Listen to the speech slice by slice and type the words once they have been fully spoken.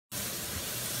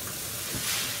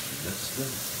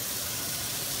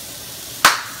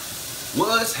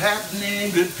What's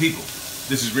happening, good people?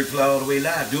 This is Rick Fly all the way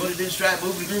live, doing it in stride,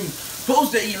 moving through.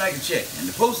 Post that you like to check, and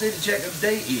the post that to check of the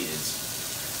day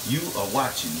is you are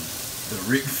watching the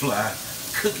Rick Fly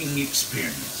cooking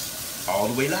experience all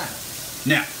the way live.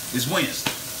 Now it's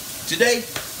Wednesday. Today,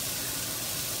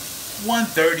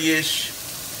 1:30ish,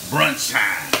 brunch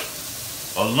time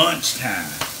or lunch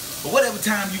time or whatever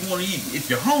time you want to eat. If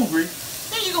you're hungry,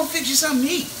 then you're gonna fix you something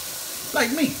to eat,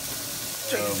 like me.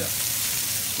 Check this out.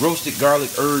 Roasted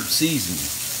garlic herb seasoning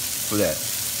for that.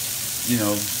 You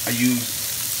know, I use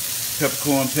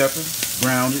peppercorn pepper,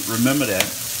 ground it, remember that.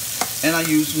 And I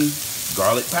use some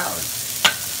garlic powder.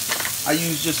 I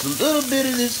use just a little bit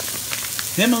of this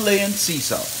Himalayan sea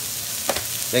salt.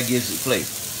 That gives it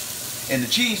flavor. And the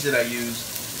cheese that I use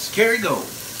is Kerrygold.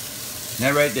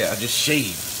 That right there, I just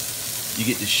shave. You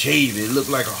get to shave it. It looks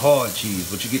like a hard cheese,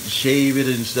 but you get to shave it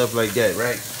and stuff like that,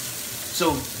 right?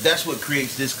 So that's what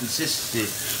creates this consistency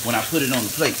when I put it on the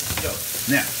plate.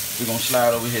 Now, we're going to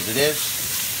slide over here to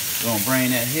this. We're going to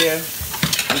bring that here.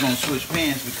 We're going to switch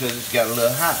pans because it's got a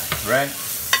little hot, right?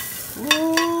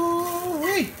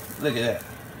 Ooh-wee. Look at that.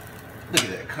 Look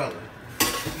at that color. I'm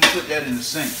going to put that in the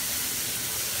sink.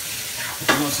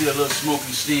 We're going to see a little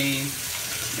smoky steam.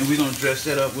 And we're going to dress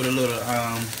that up with a little,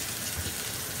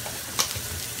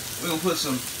 we're going to put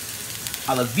some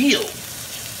olive oil.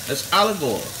 That's olive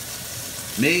oil.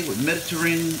 Made with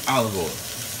Mediterranean olive oil.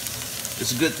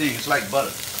 It's a good thing. It's like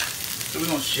butter. So we're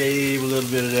going to shave a little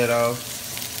bit of that off.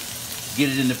 Get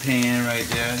it in the pan right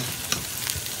there.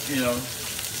 You know,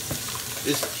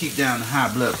 just keep down the high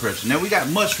blood pressure. Now we got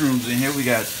mushrooms in here. We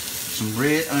got some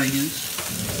red onions,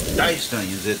 diced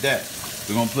onions at that.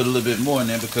 We're going to put a little bit more in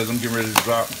there because I'm getting ready to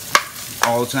drop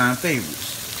all-time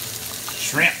favorites.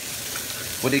 Shrimp.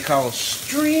 What they call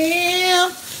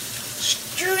shrimp.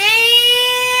 Shrimp.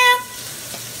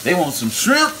 They want some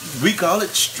shrimp. We call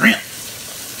it shrimp.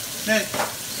 Now,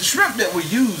 the shrimp that we're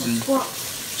using,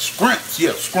 scrimps,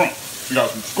 yeah, scrump. We got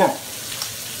some scrump.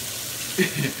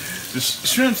 The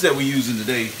shrimps that we're using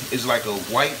today is like a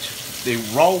white, they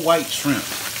raw white shrimp.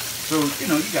 So, you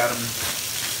know, you got them,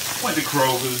 went to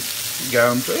Kroger's, you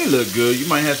got them, so they look good. You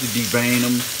might have to devein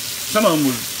them. Some of them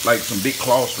was like some big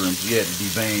claw shrimps. You had to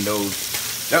devein those.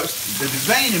 That was the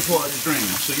deveining part of the drain.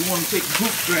 So you want to take the poop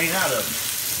drain out of them.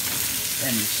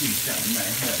 Let me see something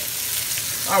right here.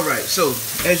 All right, so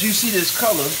as you see this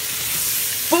color,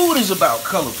 food is about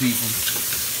color, people.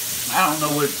 I don't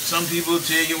know what some people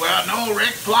tell you. Well, no,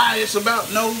 Rick Fly, it's about,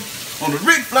 no. On the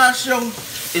Rick Fly show,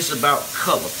 it's about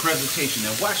color, presentation.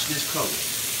 Now watch this color.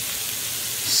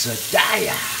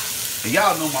 Sadaya. And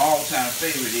y'all know my all-time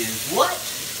favorite is what?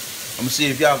 I'm gonna see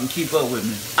if y'all can keep up with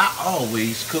me. I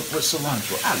always cook with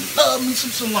cilantro. I love me some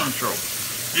cilantro.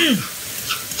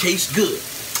 Tastes good.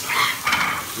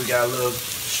 We got a little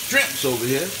shrimps over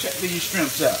here. Check these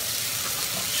shrimps out.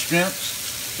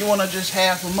 Shrimps, you want to just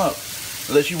half them up,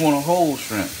 unless you want a whole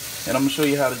shrimp. And I'm going to show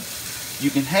you how to, you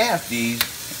can half these,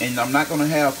 and I'm not going to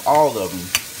half all of them,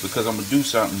 because I'm going to do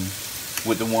something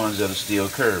with the ones that are still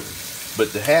curvy.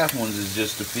 But the half ones is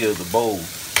just to fill the bowl,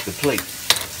 the plate.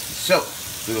 So,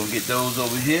 we're going to get those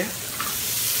over here.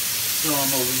 Throw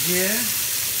them over here.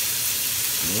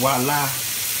 Voila.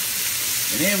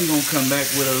 And then we're going to come back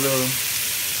with a little,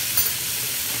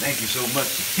 thank you so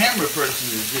much. The camera person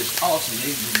is just awesome.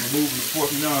 They removing the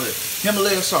pork and all that.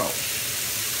 Himalayan salt.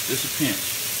 Just a pinch.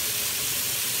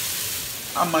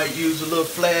 I might use a little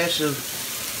flash of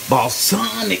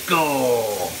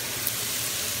balsamico.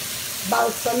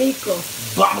 Balsamico.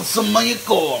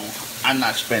 Balsamico. I'm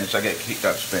not Spanish. I got kicked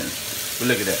out of Spanish. But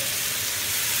look at that.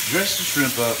 Dress the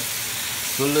shrimp up.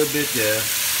 Put a little bit there.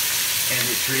 And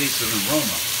it creates an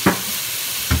aroma.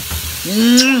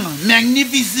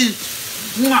 Magnificent.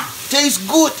 Tastes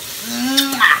good.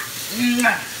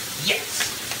 Yes.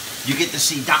 You get to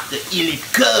see Dr.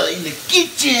 Ilika in the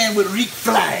kitchen with Rick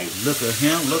Fly. Look at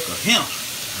him, look at him.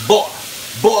 Boy,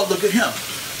 look at him.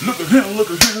 Look at him, look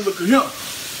at him, look at him.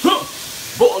 Huh.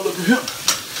 Boy, look at him.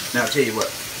 Now, I'll tell you what.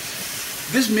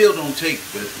 This meal don't take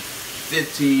but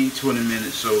 15, 20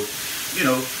 minutes. So, you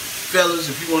know, fellas,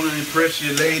 if you want to impress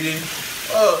your lady,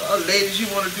 or ladies, you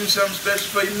want to do something special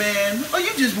for your man, or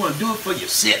you just want to do it for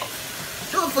yourself.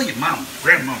 Do it for your mama,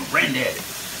 grandmama, granddaddy.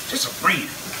 Just a friend.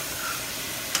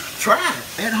 Try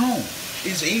it at home.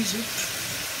 It's easy.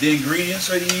 The ingredients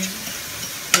are easy.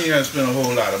 You ain't got to spend a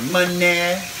whole lot of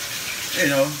money. You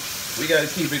know, we got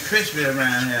to keep it crispy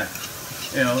around here.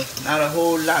 You know, not a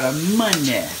whole lot of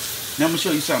money. Now I'm going to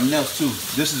show you something else too.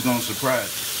 This is going to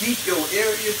surprise you. Keep your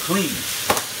area clean.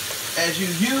 As you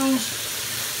use,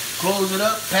 close it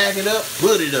up, pack it up,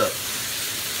 put it up.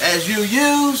 As you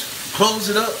use, Close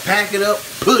it up, pack it up,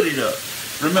 put it up.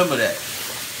 Remember that.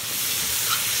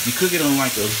 You cook it on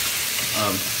like a,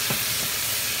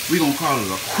 we're gonna call it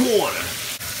a quarter.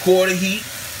 Quarter heat,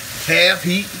 half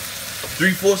heat,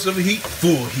 3/4 of a heat,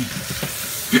 full heat.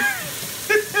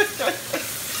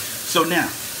 So now,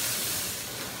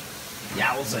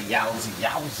 yowza, yowza,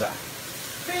 yowza.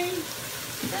 Bing,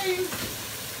 bing.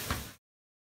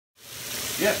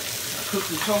 Yep, I cooked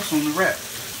the toast on the wrap.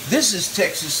 This is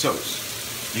Texas toast.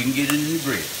 You can get it in the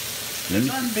bread.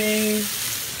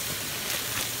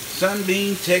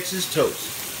 Sunbeam Texas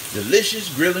toast. Delicious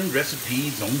grilling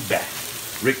recipes on the back.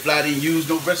 Rick Fly didn't use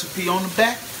no recipe on the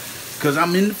back because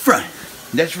I'm in the front.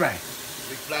 That's right.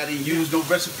 Rick Fly didn't use no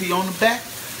recipe on the back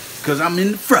because I'm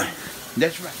in the front.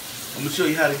 That's right. I'm going to show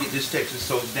you how to get this Texas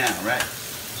toast down, right?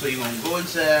 So you're going to go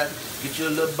inside, get you a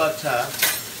little butter,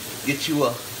 get you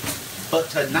a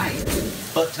butter knife,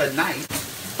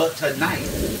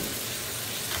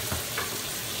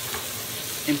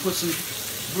 and put some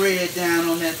bread down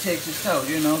on that Texas toast.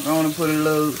 You know, go on and put a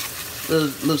little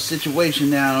situation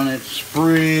down on that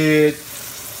spread.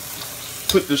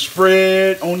 Put the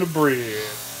spread on the bread.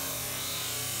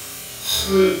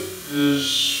 Put the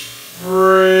spread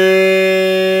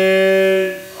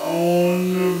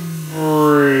on the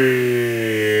bread.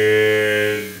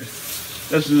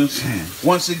 That's what I'm saying.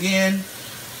 Once again,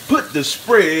 put the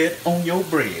spread on your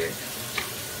bread.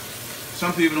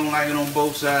 Some people don't like it on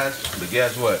both sides, but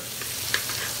guess what?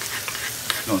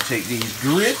 You're gonna take these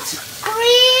grits.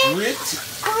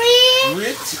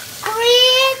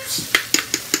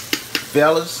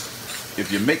 Fellas,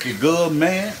 if you make your girl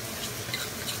mad,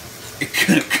 it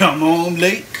could come home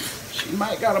late, she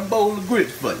might got a bowl of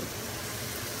grits for you.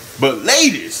 But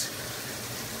ladies,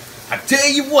 I tell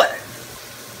you what,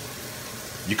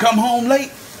 you come home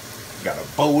late, got a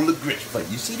bowl of grits for you.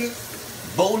 You see that?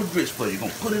 Bowl of grits for you. You're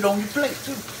gonna put it on your plate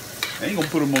too. I ain't gonna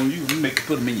put them on you. You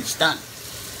put them in your stomach.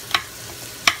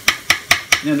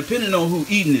 Now, depending on who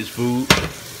eating this food,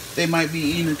 they might be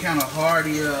eating kind of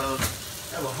hearty,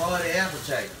 have a hearty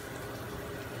appetite.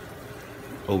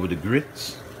 Over the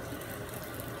grits,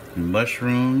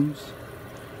 mushrooms,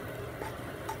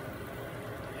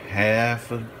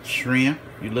 half a shrimp.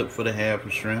 You look for the half a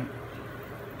shrimp.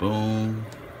 Boom.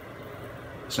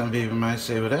 Some people might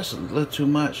say, well, that's a little too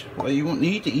much. Well, you won't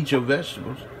need to eat your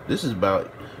vegetables. This is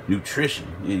about nutrition.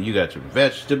 You got your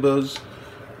vegetables,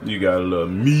 you got a little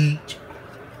meat,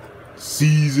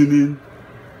 seasoning,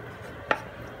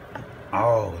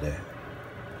 all that.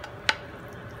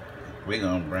 We're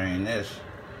gonna bring this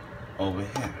over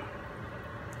here.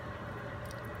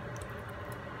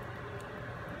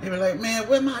 They were like, man,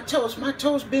 where my toast? My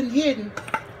toast been hidden.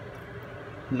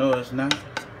 No, it's not.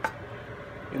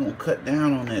 You're gonna cut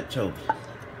down on that toast.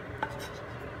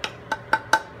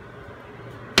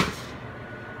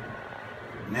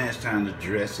 Now it's time to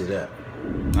dress it up.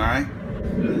 Alright?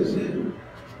 That's it.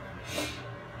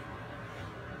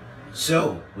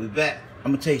 So, we're back.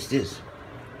 I'm gonna taste this.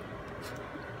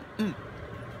 I'm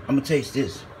gonna taste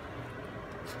this.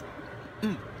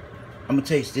 I'm gonna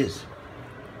taste this.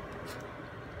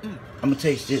 I'm gonna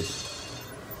taste this.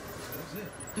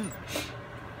 That's it.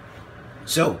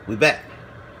 So, we're back.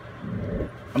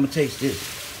 I'm gonna taste this.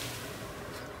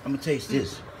 I'm gonna taste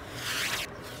this.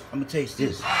 I'm gonna taste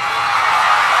this.